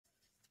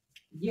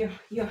Just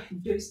you can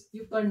do this,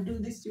 you can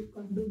do this, you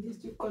can do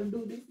this, you can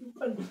do this, you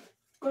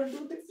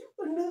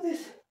can do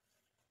this.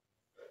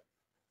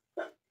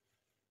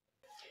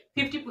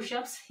 50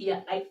 push-ups,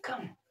 here I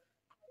come.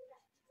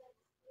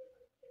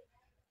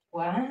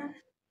 1,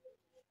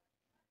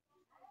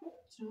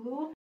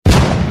 2.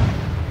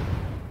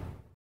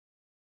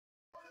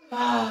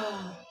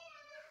 Ah.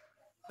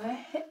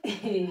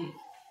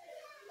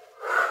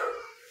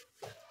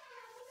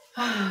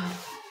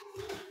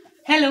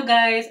 Hello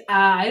guys,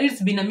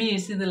 it's been a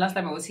minute since the last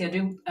time I was here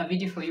doing a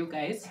video for you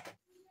guys.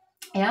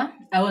 Yeah,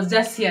 I was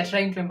just here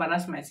trying to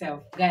embarrass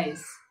myself,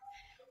 guys.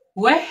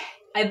 Well,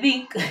 I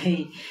think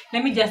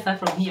let me just start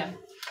from here.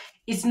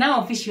 It's now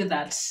official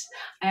that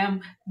I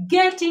am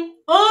getting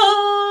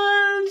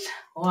old.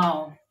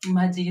 Wow,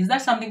 imagine, is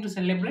that something to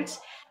celebrate?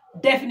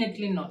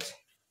 Definitely not.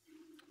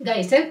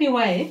 Guys, tell me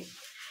why.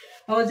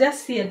 I was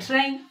just here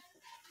trying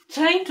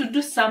to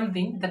do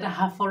something that I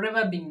have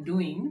forever been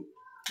doing.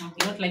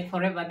 Okay, not like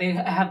forever.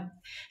 I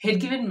had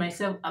given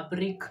myself a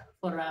break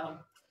for a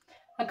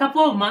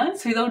couple of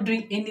months without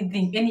doing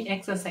anything, any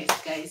exercise,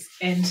 guys.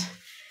 And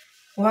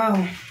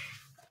wow,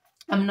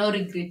 I'm not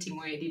regretting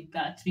why I did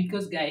that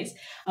because, guys,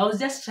 I was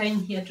just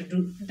trying here to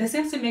do the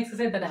same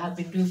exercise that I have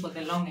been doing for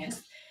the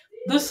longest.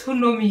 Those who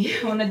know me,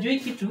 wanajua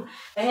kitu,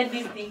 I had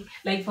this thing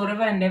like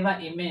forever and ever,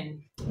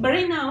 amen. But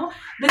right now,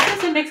 the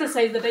same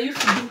exercise that I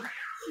used to do.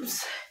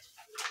 Oops.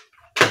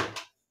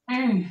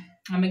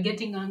 I'm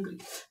getting angry.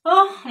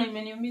 Oh,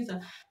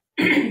 imeniumiza.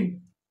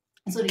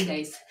 Sorry,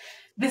 guys.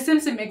 The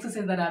same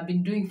exercise that I've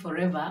been doing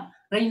forever,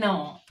 right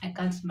now, I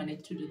can't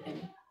manage to do them.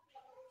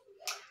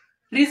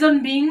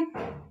 Reason being,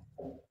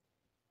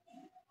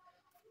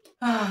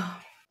 I'm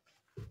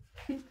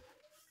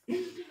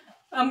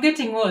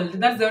getting old.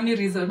 That's the only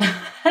reason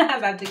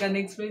that I can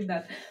explain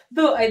that.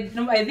 Though I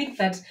think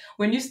that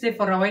when you stay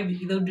for a while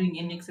without doing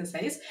any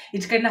exercise,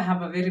 it kind of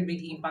have a very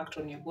big impact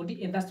on your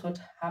body, and that's what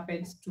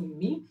happens to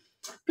me.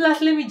 Plus,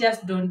 let me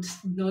just not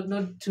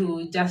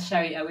to just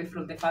shy away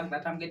from the fact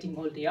that I'm getting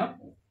old. Yeah.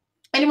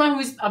 Anyone who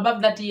is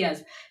above 30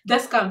 years,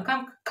 just come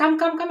and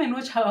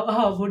watch how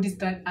our bodies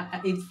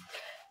it's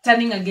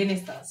turning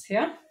against us.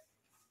 Yeah.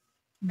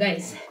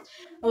 Guys,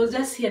 I was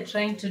just here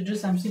trying to do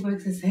some simple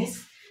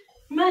exercise.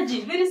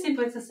 Imagine, very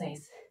simple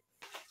exercise.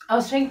 I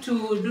was trying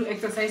to do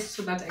exercise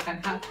so that I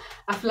can have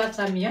a flat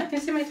tummy. Yeah? Can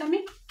you see my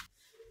tummy?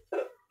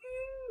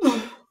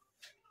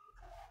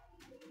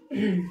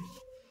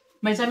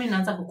 My tummy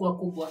inaanza kukua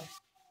kubwa.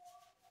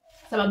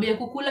 Sababu ya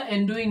kukula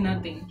and doing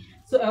nothing.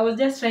 So I was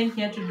just trying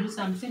here to do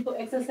some simple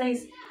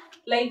exercise.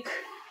 Like,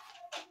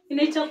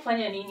 inaitwa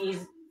kufanya nini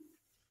is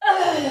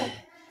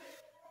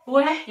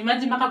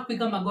imagine mpaka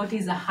kupiga magoti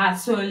is a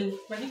hassle.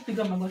 Imagine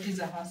kupiga magoti is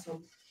a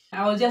hassle.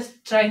 I was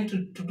just trying to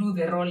do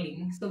the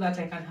rolling so that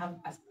I can have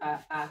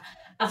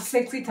a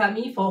sexy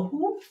tummy for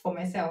who? For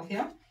myself,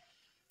 yeah?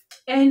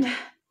 And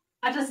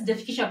hata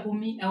sijafikisha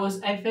 10,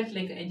 I felt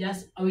like I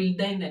will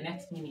die in the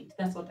next minute.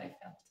 That's what I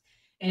felt.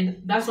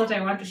 And that's what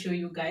I want to show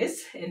you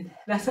guys. And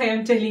that's why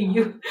I'm telling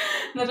you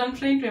that I'm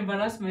trying to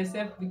embarrass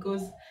myself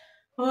because,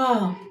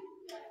 wow,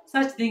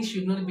 such things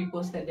should not be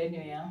posted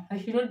anyway. Yeah? I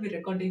should not be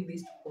recording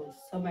this to post.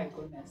 Oh my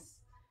goodness.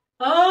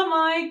 Oh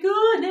my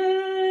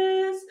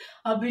goodness.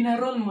 I've been a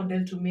role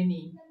model to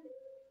many.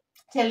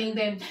 Telling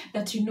them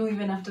that,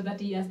 even after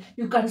 30 years,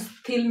 you can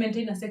still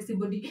maintain a sexy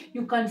body.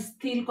 You can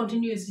still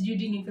continue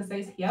doing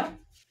exercise here.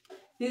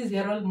 This is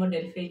your role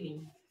model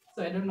failing.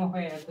 So I don't know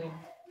where you're going.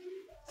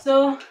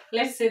 So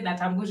let's say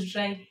that I'm going to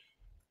try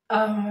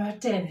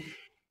 10.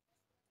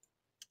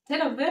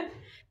 10 of them.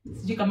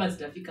 Sijui kama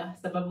zitafika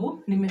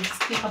sababu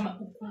nimesikia kama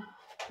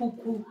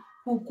huku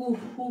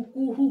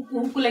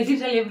like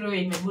literally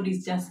everywhere in my body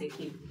is just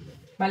aching.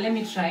 But let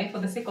me try. For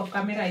the sake of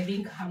camera, I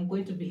think I'm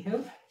going to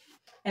behave.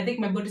 I think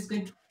my body is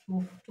going to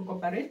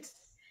cooperate.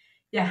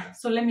 Yeah,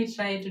 so let me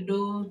try to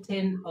do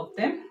 10 of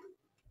them.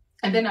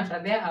 And then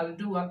after that, I'll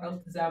do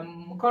workout za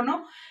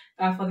mkono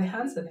for the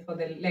hands and for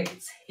the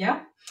legs.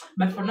 Yeah,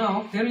 but for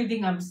now, the only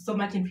thing I'm so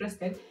much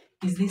interested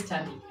is this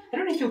tummy. I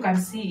don't know if you can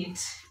see it.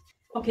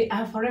 Okay, I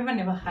have forever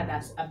never had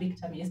a big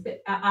tummy.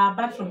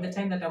 Apart from the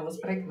time that I was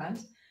pregnant,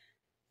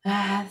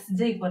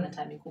 sijaikuwa na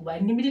tummy kubwa.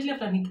 And immediately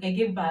after I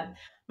gave birth,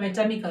 my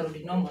tummy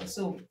karudi normal.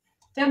 So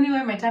tell me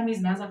why my tummy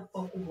is naanza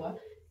kukua kubwa.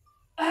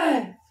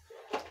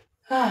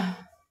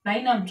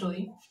 Naina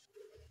mtoi.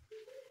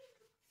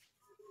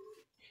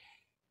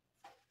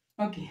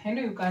 Okay, I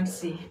know you can't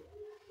see.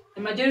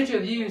 The majority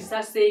of you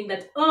start saying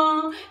that,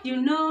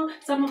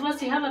 some of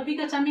us, you have a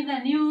bigger tummy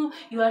than you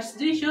are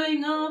still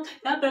showing off,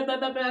 blah, blah, blah,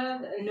 blah, blah.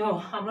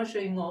 No, I'm not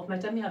showing off. My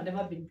tummy have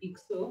never been big,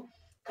 so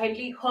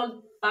kindly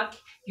hold back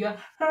your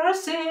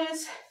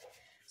horses.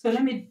 So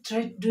let me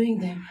try doing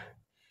them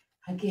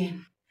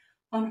again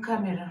on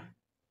camera.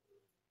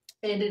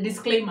 And a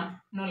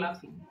disclaimer, no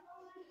laughing.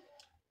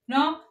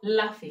 No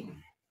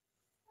laughing.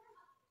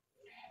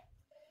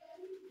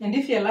 And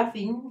if you're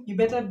laughing, you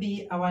better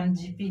be a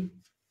 1GP.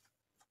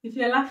 If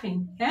you're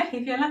laughing,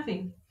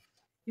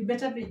 you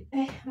better be.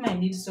 I might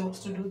need socks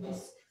to do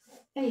this.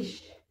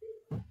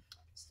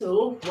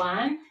 So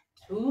 1,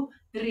 2,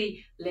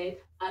 3. Let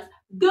us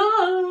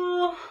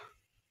go.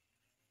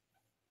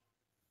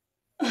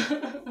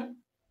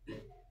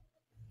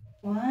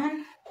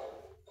 1,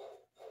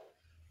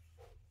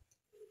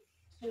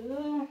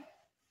 2,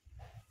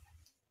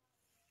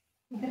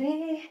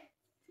 3,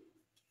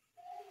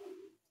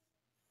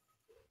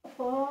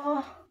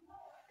 4,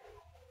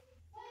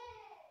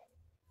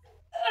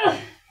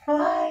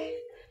 5,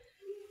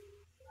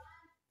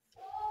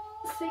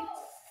 6,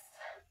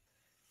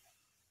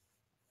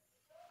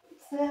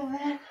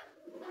 7,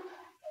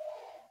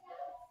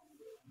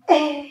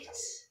 8,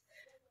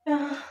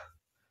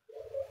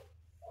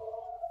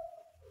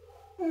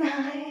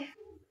 9,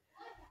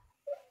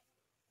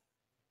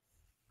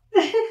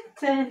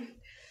 10.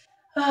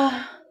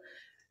 Oh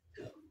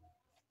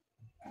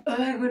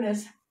my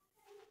goodness.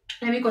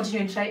 Let me continue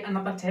and try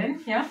another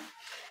 10. Yeah.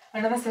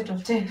 Another set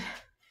of 10.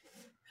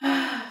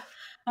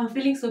 I'm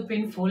feeling so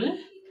painful.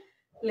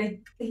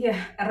 Like here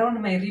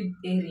around my rib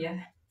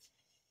area.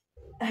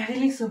 I'm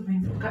feeling so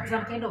painful.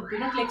 Some kind of pain.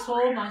 Not like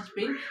so much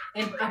pain.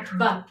 And at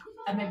back.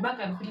 At my back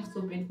I'm feeling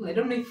so painful. I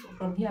don't know if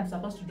from here I'm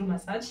supposed to do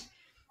massage.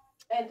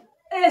 And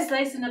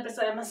slice in a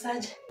pesa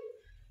massage.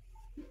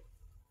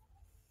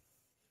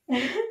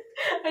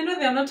 I know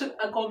they are not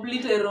a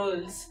complete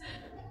rolls.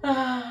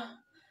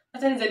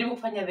 Hata nijaribu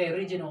kufanya the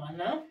original one,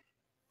 huh?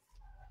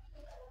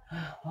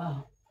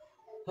 Wow.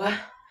 Wow.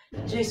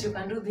 Joyce, you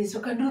can do this.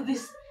 You can do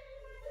this.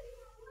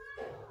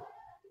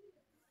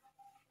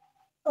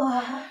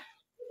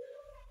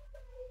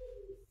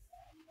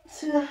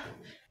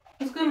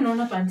 Sikuwa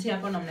mnaona panti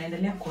hapo na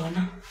mnaendelea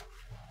kuona.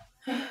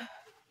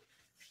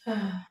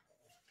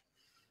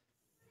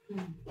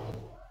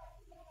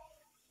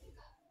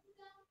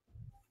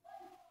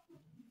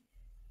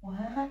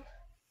 1,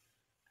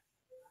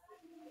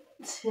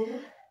 2,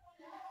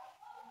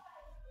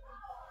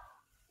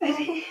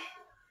 3.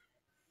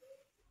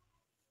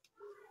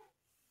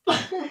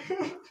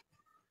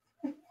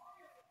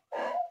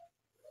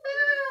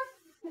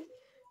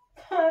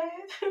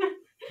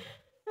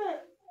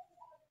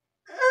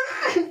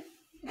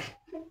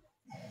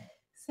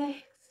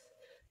 6,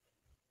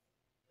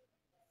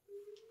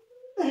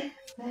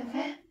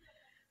 7,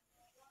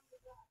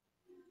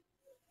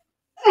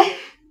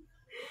 8.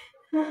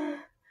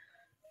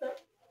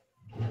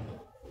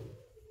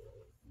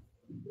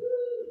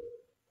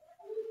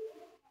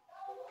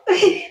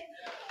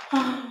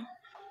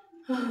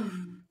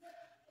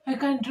 I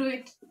can't do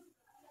it.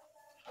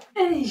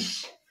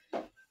 Eish.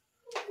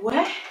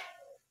 Where?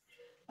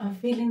 I'm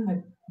feeling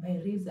my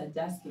ribs are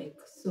just like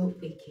so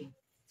aching.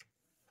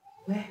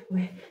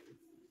 Where?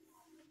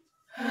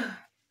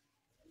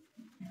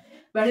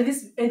 But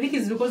this, I think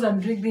it's because I'm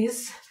doing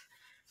this.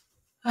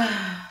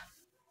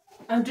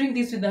 I'm doing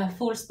this with a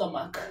full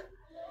stomach.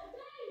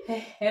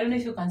 I don't know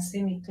if you can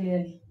see me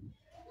clearly.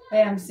 I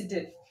am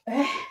seated.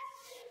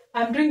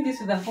 I'm doing this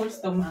with a full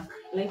stomach.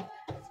 Like,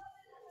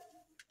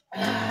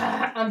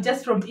 I'm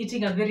just from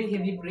eating a very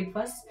heavy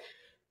breakfast.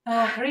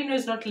 Right now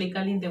it's not like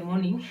early in the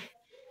morning.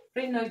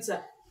 Right now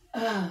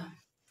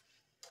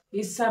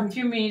it's some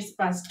few minutes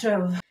past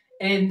 12.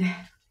 And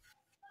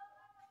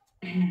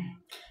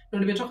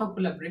nimetoka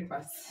kula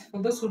breakfast.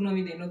 For those who know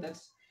me, they know that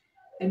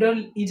I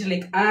don't eat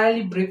like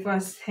early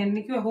breakfast. And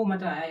nikiwa home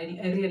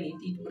I really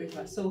eat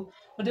breakfast. So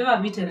whatever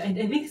I've eaten, I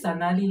think it's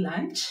an early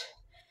lunch.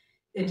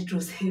 And it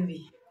was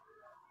heavy.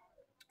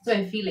 So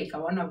I feel like I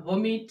want to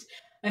vomit.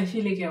 I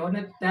feel like I want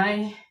to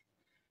die.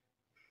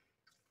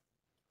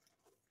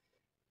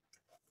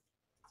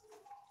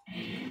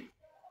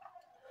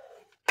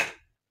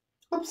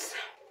 Oops.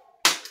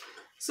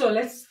 So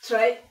let's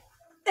try.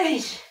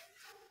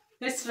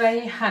 Let's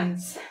try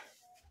hands.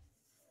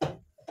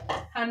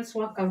 Hands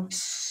workout.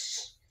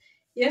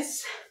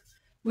 Yes,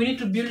 we need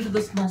to build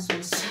those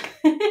muscles.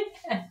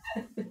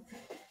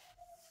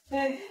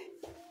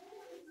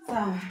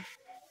 So,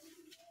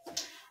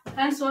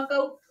 hands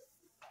workout.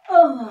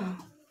 Oh.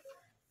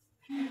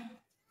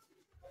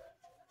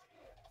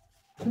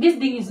 This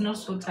thing is not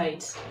so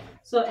tight.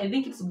 So I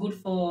think it's good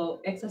for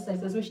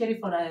exercise, especially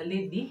for a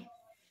lady.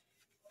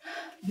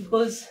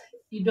 Because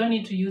you don't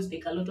need to use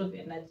like a lot of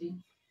energy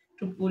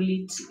to pull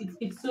it.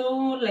 It's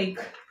so like,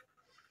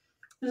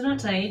 it's not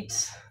tight.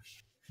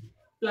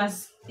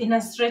 Plus in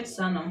a stretch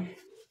sana.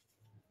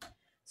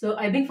 So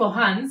I think for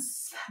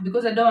hands,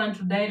 because I don't want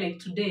to die like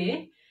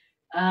today,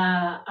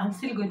 I'm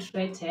still going to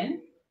try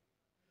 10.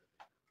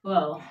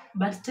 Wow,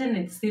 but 10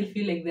 I still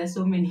feel like there's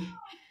so many.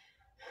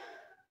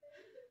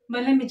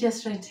 But let me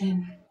just try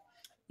 10.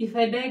 If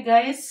I die,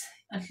 guys,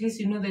 at least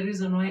you know the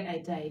reason why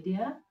I died,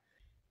 yeah?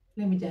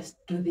 Let me just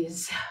do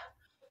this.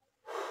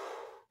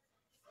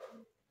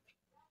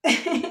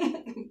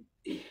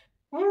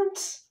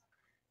 What?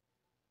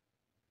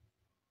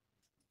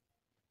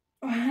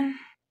 1,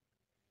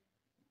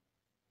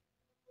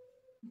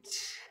 2,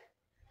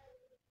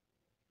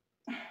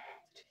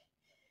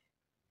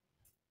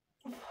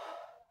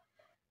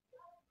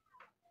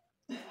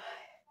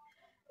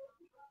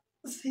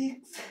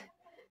 6,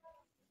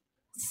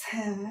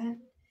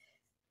 7,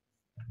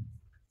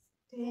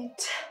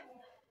 8,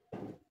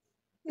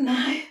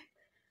 9.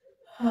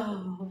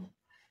 Oh.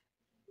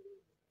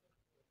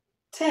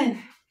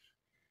 10.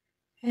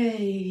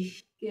 Hey,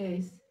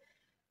 guys.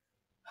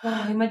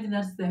 Imagine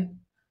that's the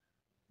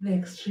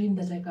extreme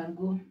that I can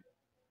go.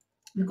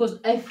 Because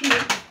I feel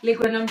like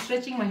when I'm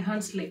stretching my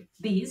hands like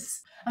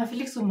this, I'm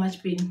feeling so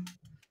much pain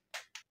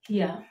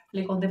here,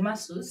 like on the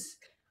muscles.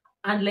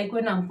 And like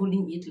when I'm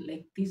pulling it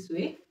like this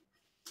way.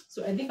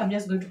 So I think I'm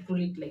just going to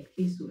pull it like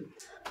this way.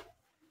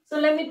 So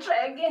let me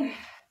try again.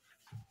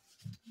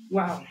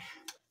 Wow.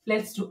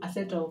 Let's do a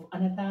set of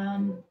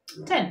another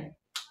 10.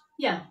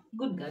 Yeah,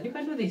 good girl. You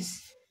can do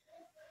this.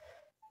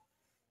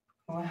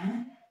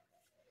 1,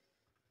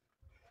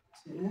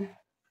 2,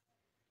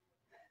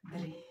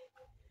 3,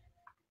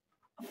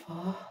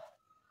 4,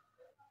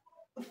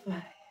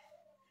 5,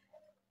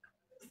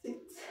 6,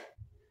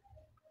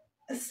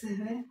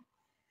 7,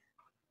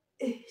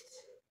 8,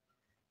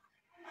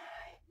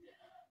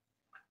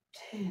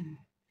 10.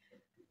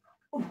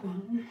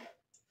 1,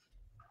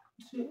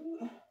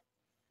 2,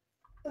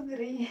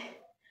 3,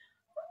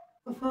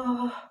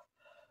 4,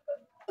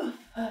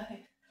 5,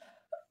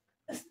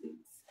 6,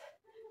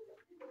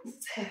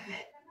 7,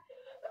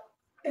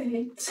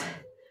 8,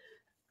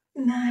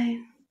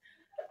 9.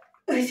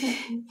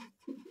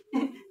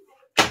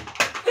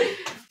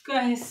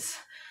 Guys,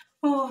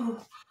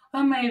 oh, why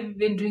am I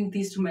even doing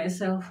this to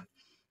myself?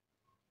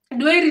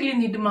 Do I really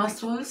need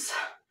muscles?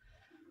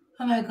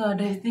 Oh my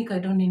god, I think I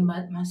don't need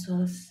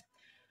muscles.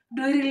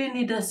 Do I really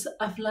need a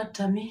flat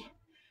tummy?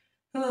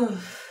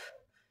 Oh.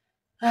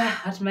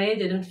 At my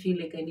age, I don't feel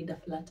like I need a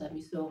flat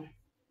tummy, so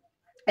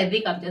I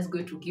think I'm just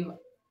going to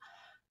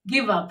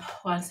give up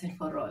once and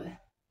for all.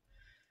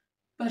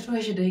 But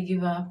why should I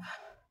give up?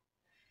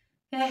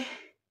 Eh,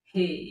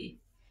 hey,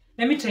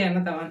 let me try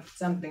another one.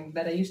 Something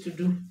that I used to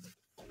do.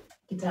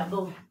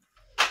 Kitambo.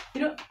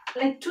 You know,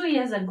 like 2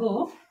 years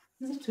ago,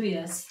 is it 2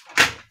 years?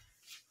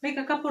 Like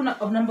a couple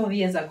of number of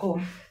years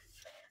ago,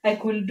 I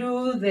could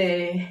do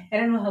I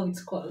don't know how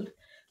it's called.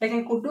 Like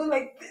I could do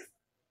like this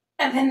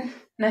and then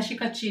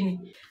nashika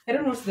chini. I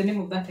don't know what's the name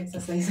of that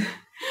exercise.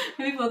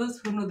 Maybe for those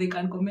who know, they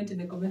can comment in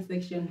the comment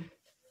section.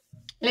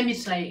 Let me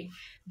try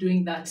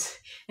doing that.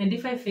 And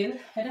if I fail,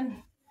 I don't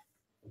know.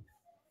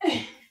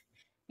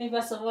 Maybe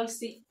first of all,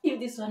 see if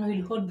this one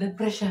will hold the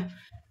pressure.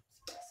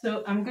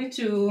 So I'm going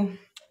to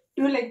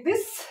do like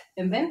this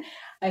and then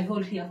I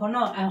hold here. For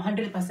now, I'm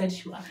 100%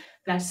 sure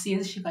that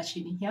says shika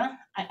chini. Yeah,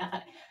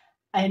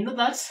 I know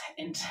that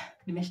and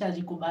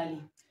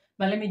nimeshajikubali.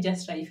 But let me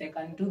just try if I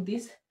can do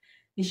this.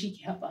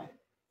 Nishiki hapa.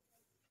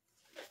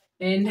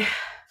 And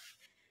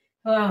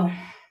wow,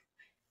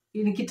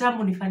 ni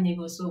kitambo nifanye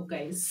hivyo. So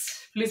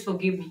guys, please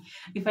forgive me.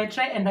 If I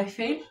try and I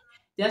fail,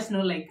 just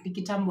know like ni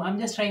kitambo. I'm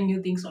just trying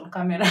new things on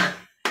camera.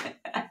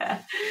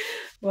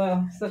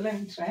 Wow, so let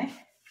me try.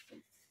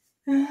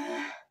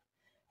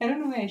 I don't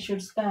know where I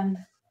should stand.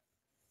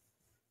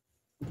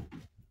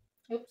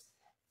 Oops.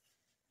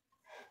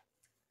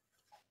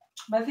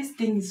 But this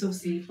thing is so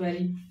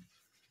slippery.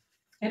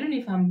 I don't know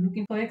if I'm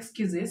looking for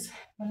excuses,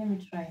 but let me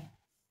try.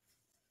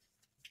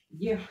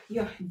 Yeah,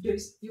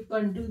 just you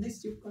can do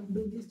this, you can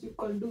do this, you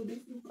can do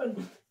this, you can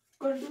do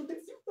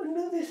this, you can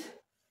do this.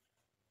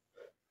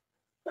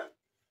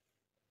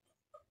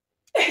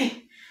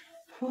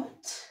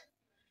 What?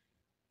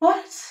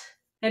 What?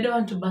 I don't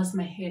want to bust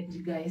my head,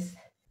 you guys.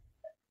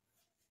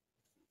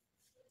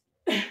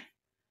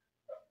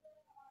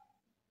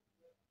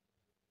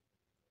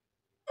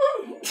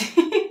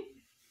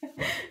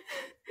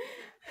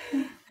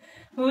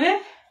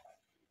 Where?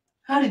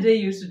 How did I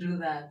used to do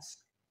that?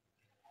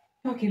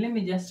 Okay, let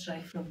me just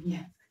try from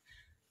here.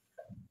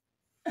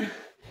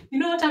 You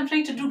know what I'm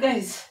trying to do,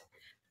 guys?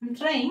 I'm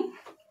trying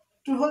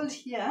to hold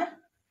here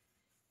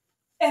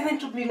and then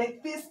to be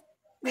like this.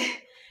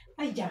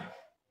 Yeah.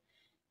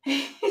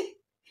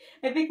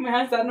 I think my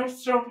hands are not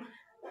strong.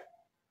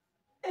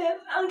 And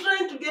I'm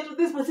trying to get to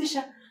this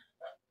position.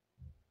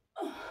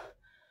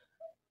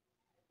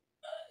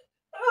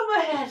 Oh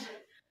my head.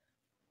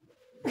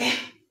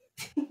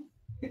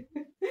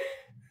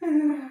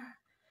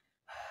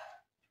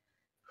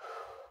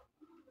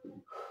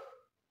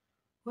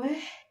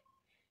 Where?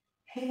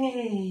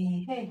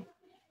 Hey.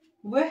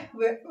 Where?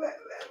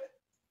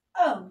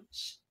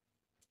 Ouch.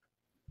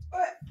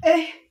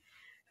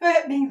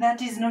 Being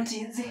that is not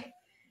easy.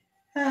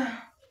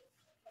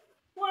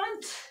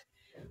 What?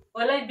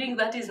 Well, I think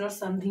that is not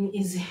something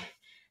easy.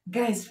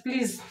 Guys,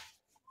 please.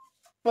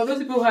 For those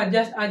people who are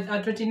just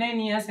at 29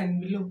 years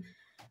and below,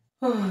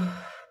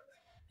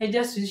 I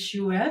just wish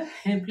you well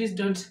and please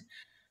don't.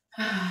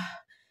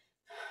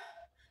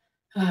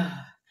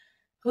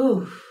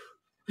 Oh.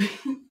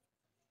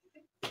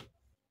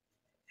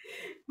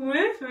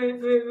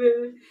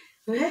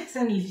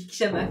 Sasa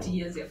nilifikisha 30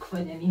 years ya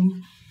kufanya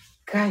nini?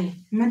 Kai,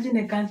 imagine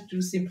I can't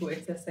do simple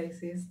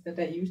exercises that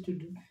I used to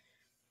do.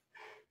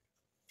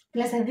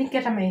 Plus, I think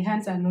that my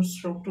hands are not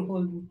strong to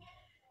hold me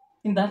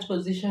in that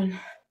position.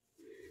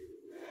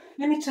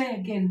 Let me try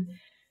again.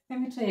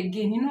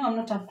 You know I'm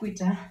not a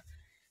quitter,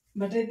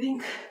 but I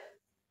think,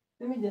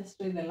 let me just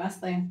try the last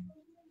time.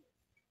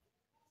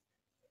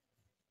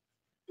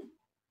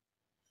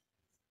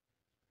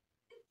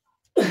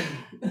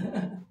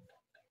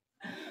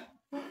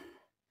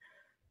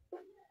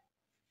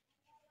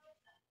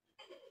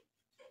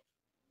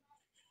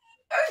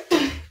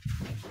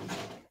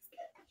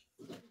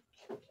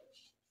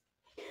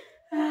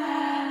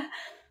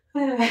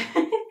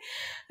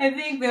 I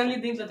think the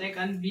only thing that I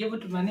can be able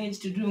to manage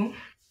to do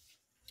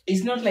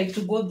is not like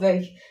to go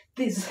like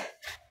this,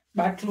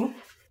 but to,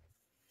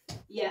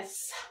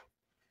 yes,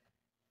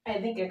 I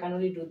think I can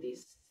only do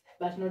this,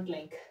 but not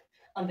like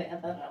on the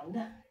other round.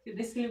 You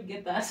basically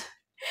get that.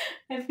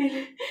 I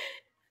feel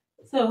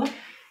so.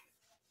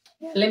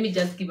 Let me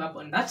just give up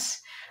on that.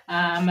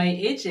 My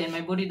age and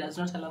my body does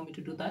not allow me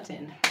to do that,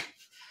 and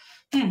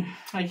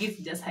I guess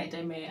it's just high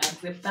time I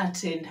accept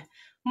that and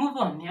move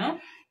on. Yeah,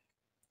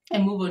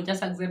 and move on.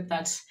 Just accept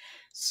that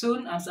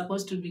soon I'm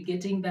supposed to be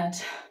getting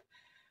that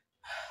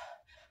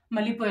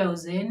malipo ya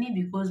uzeeni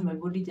because my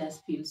body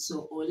just feels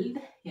so old.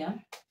 Yeah.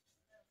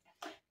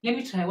 Let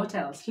me try what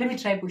else? Let me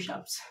try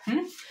push-ups.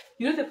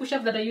 You know the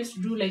push-ups that I used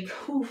to do like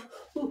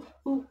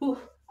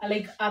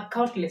like a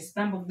countless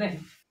number of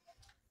them.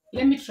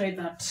 Let me try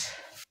that.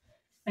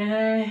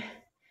 I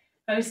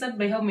will start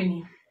by how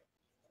many?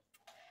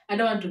 I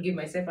don't want to give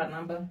myself a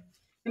number.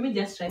 Let me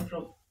just try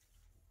from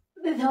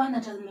the one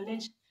that I've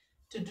managed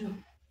to do.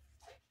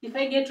 If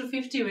I get to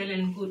 50, well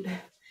and good.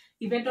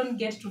 If I don't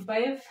get to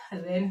 5,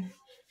 then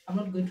I'm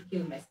not going to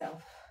kill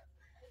myself.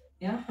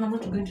 Yeah, I'm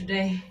not going to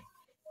die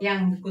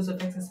young because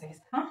of exercise.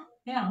 Huh?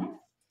 Young?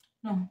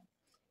 No,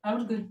 I'm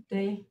not going to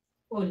die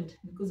old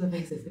because of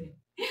exercise.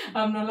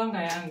 I'm no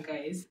longer young,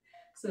 guys.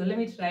 So let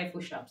me try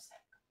push-ups.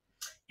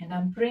 And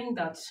I'm praying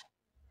that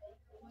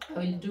I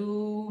will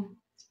do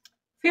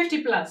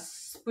 50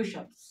 plus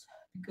push-ups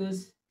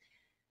because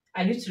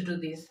I used to do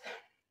this.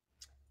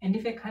 And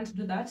if I can't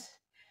do that,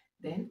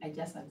 then I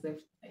just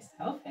accept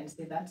myself and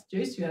say that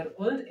Joyce, you are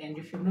old and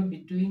you should not be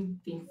doing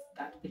things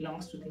that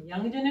belongs to the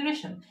young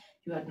generation.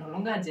 You are no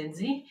longer a Gen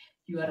Z,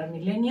 you are a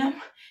millennium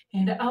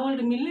and an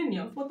old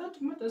millennium for that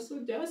matter.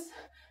 So just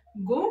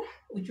go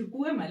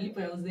uchukue malipo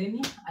ya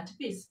uzeni at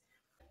peace.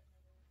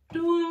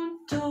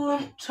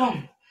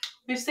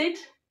 We've said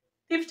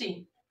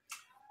 50.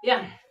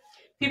 Yeah,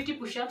 50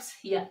 push-ups.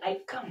 Here I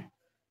come.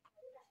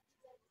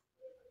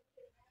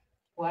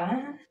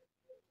 1,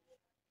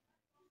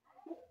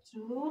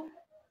 2,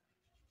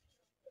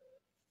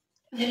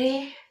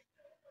 3,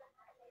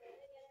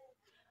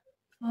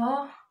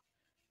 4,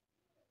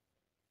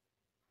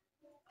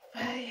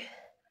 5,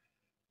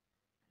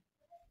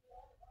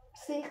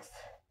 6,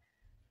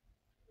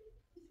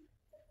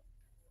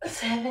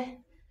 7.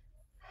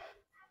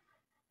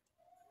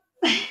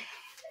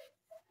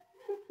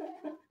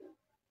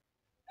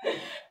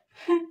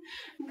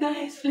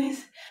 Guys,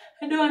 please,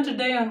 I don't want to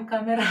die on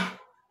camera.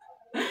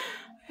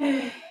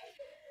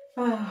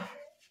 Oh,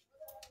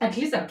 at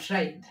least I've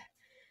tried.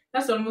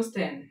 That's almost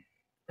 10.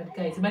 But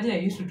guys, imagine I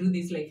used to do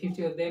this like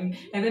 50 of them,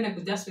 and then I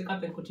could just wake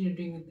up and continue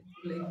doing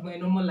like my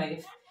normal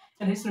life,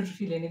 and I used not to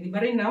feel anything.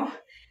 But right now,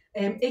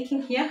 I'm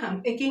aching here,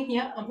 I'm aching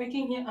here, I'm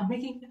aching here, I'm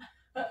aching here.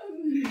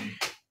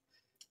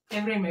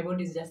 Everywhere in my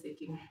body is just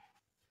aching,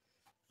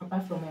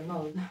 apart from my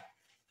mouth.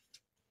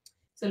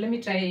 So let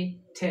me try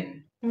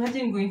 10.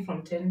 Imagine going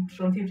from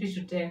 50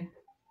 to 10.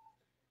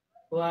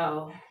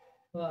 Wow.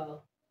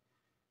 Wow.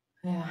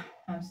 Yeah,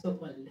 I'm so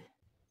old.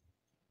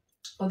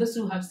 For those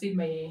who have seen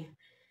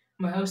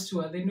my house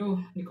tour, they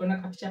know Nikona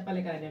kapicha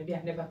pale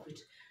kananiambia never quit.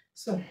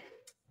 So,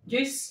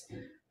 Joyce,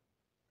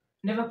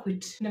 never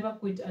quit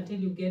until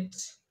you get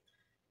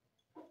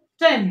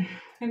 10.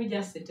 Let me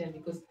just say 10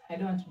 because I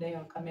don't want to die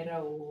on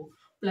camera. Or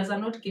plus,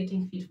 I'm not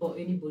getting fit for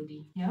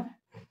anybody. Yeah.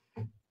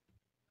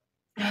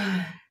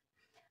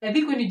 I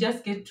think when you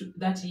just get to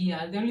that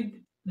year, the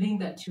only thing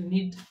that you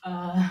need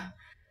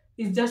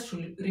is just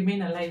to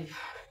remain alive.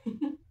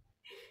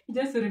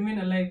 Just to remain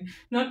alive.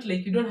 Not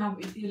like you don't have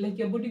like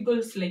your body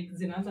goals like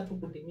zinaanza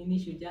to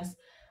diminish. You just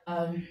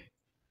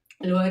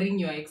lowering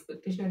your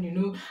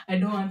expectation. I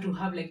don't want to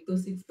have like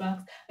those 6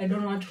 packs. I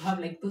don't want to have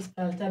like those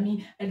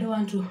tummy. I don't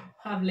want to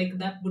have like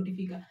that body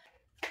figure.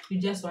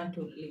 You just want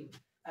to live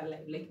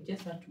alive. Like you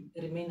just want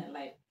to remain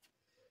alive.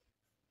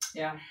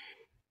 Yeah.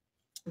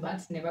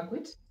 But never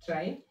quit.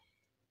 Try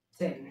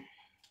 10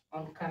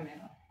 on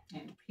camera.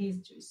 And please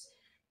Joyce,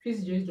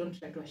 don't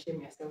try to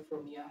shame yourself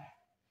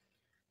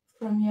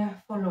from your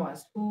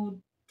followers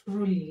who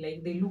truly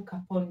like they look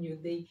upon you.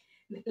 They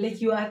like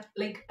you are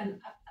like a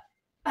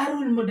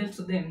role model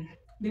to them.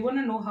 They want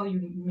to know how you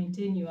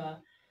maintain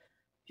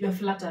your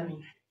flat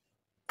tummy,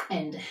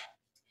 and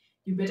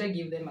you better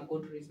give them a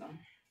good reason.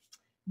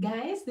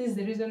 Guys, this is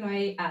the reason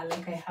why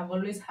like I have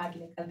always had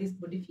like this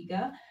body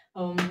figure,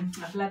 a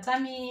flat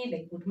tummy,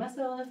 like good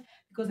muscles,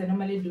 because I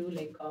normally do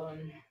like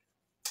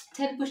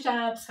 10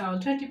 push-ups or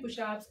 20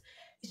 push-ups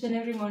each and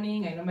every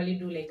morning. I normally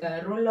do like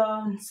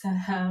roll-ons,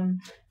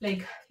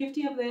 like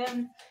 50 of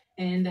them,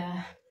 and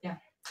yeah,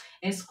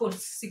 and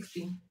squats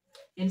 60,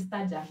 and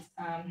star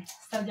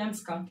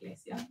jumps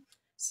countless. Yeah.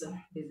 So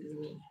this is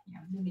me.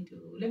 Yeah.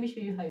 Let me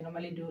show you how I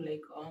normally do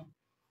like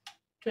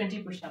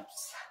 20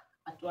 push-ups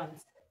at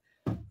once.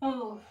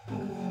 Oh.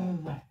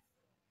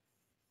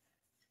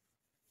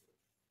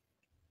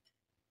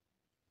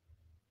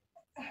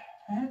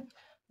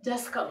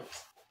 Just count.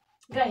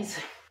 Guys,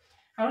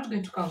 I'm not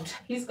going to count.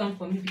 Please count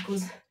for me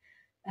because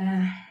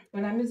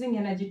when I'm using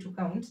energy to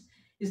count,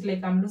 it's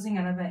like I'm losing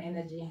another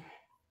energy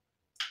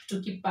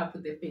to keep up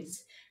with the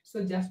pace.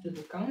 So just do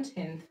the count,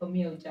 and for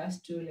me, I'll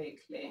just do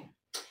like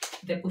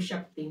the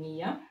push-up thingy.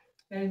 Yeah,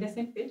 we're on the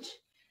same page.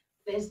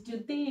 Let's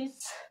do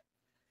this.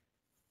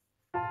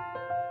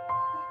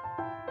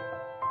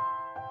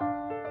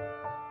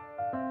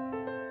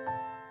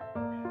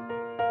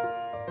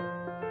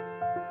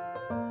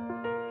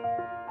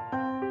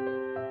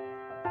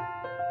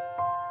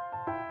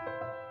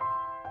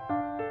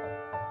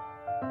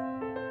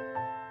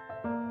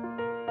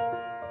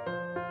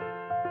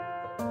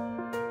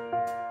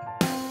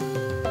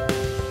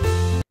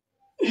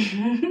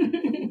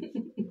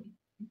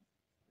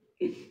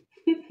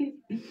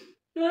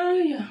 Oh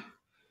yeah.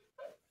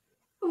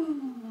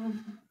 Ooh.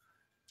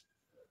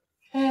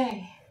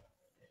 Hey.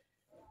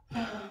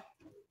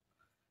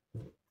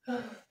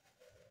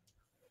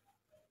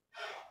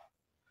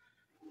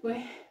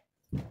 Wait,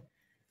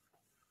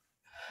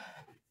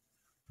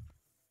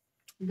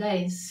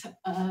 guys.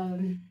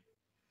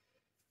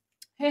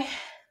 Hey.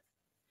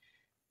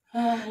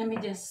 Let me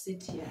just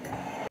sit here.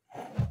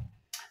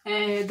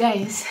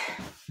 Guys,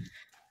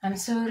 I'm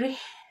sorry.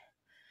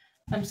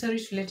 I'm sorry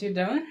to let you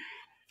down.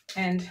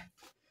 And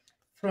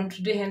from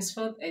today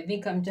henceforth, I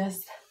think I'm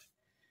just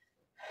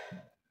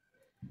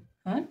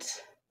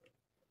what?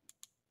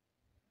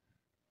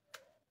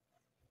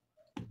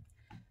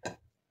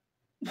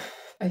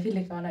 I feel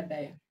like I wanna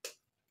die.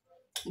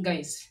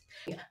 Guys,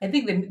 I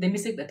think the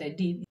mistake that I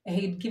did, I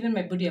had given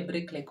my body a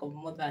break like of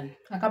more than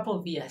a couple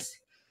of years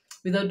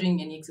without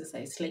doing any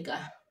exercise, like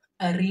a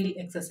real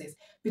exercise.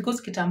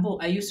 Because Kitambo,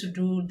 I used to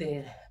do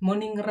the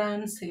morning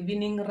runs,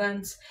 evening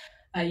runs.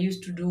 I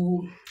used to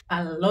do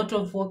a lot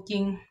of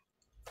walking.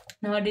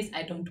 Nowadays,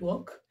 I don't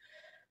walk.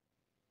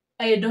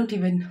 I don't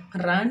even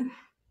run.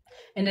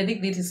 And I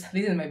think this is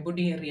my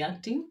body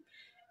reacting.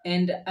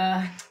 And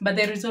but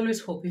there is always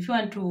hope. If you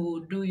want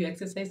to do your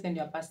exercise and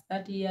you're past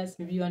 30 years,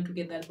 maybe you want to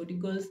get that body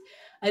goals,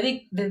 I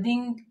think the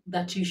thing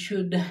that you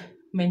should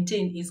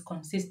maintain is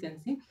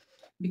consistency,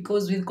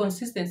 because with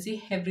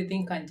consistency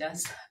everything can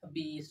just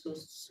be so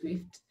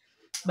swift.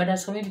 But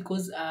as for me,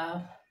 because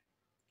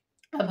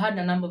I've had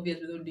a number of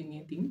years without doing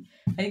anything,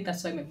 I think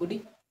that's why my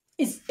body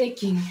is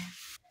aching.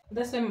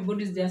 That's why my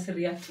body is just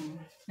reacting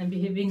and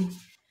behaving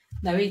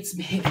the way it's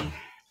behaving.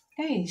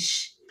 Hey,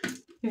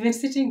 even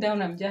sitting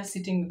down, I'm just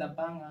sitting with a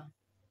banger.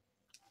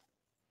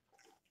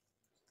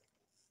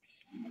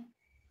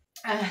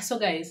 So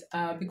guys,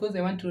 because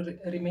I want to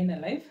remain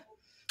alive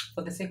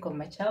for the sake of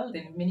my child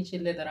and many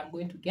children that I'm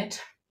going to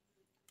get,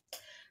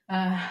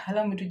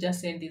 allow me to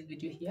just end this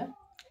video here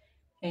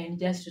and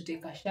just to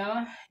take a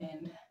shower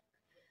and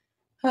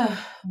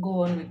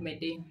go on with my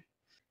day.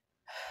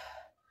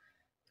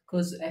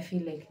 Because I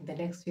feel like in the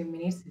next few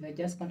minutes, if I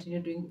just continue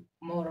doing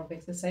more of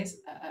exercise,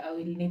 I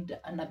will need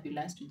an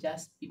ambulance to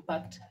just be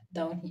parked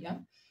down here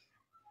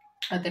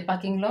at the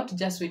parking lot,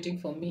 just waiting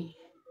for me.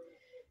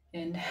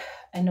 And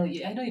I know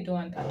you don't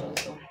want that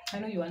also. I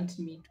know you want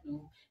me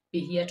to be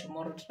here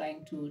tomorrow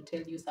trying to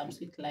tell you some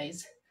sweet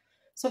lies.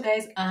 So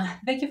guys,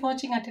 thank you for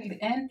watching until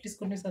the end. Please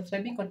continue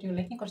subscribing, continue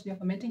liking, continue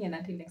commenting, and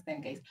until next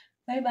time, guys.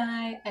 Bye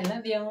bye. I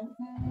love you.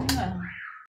 Mwah.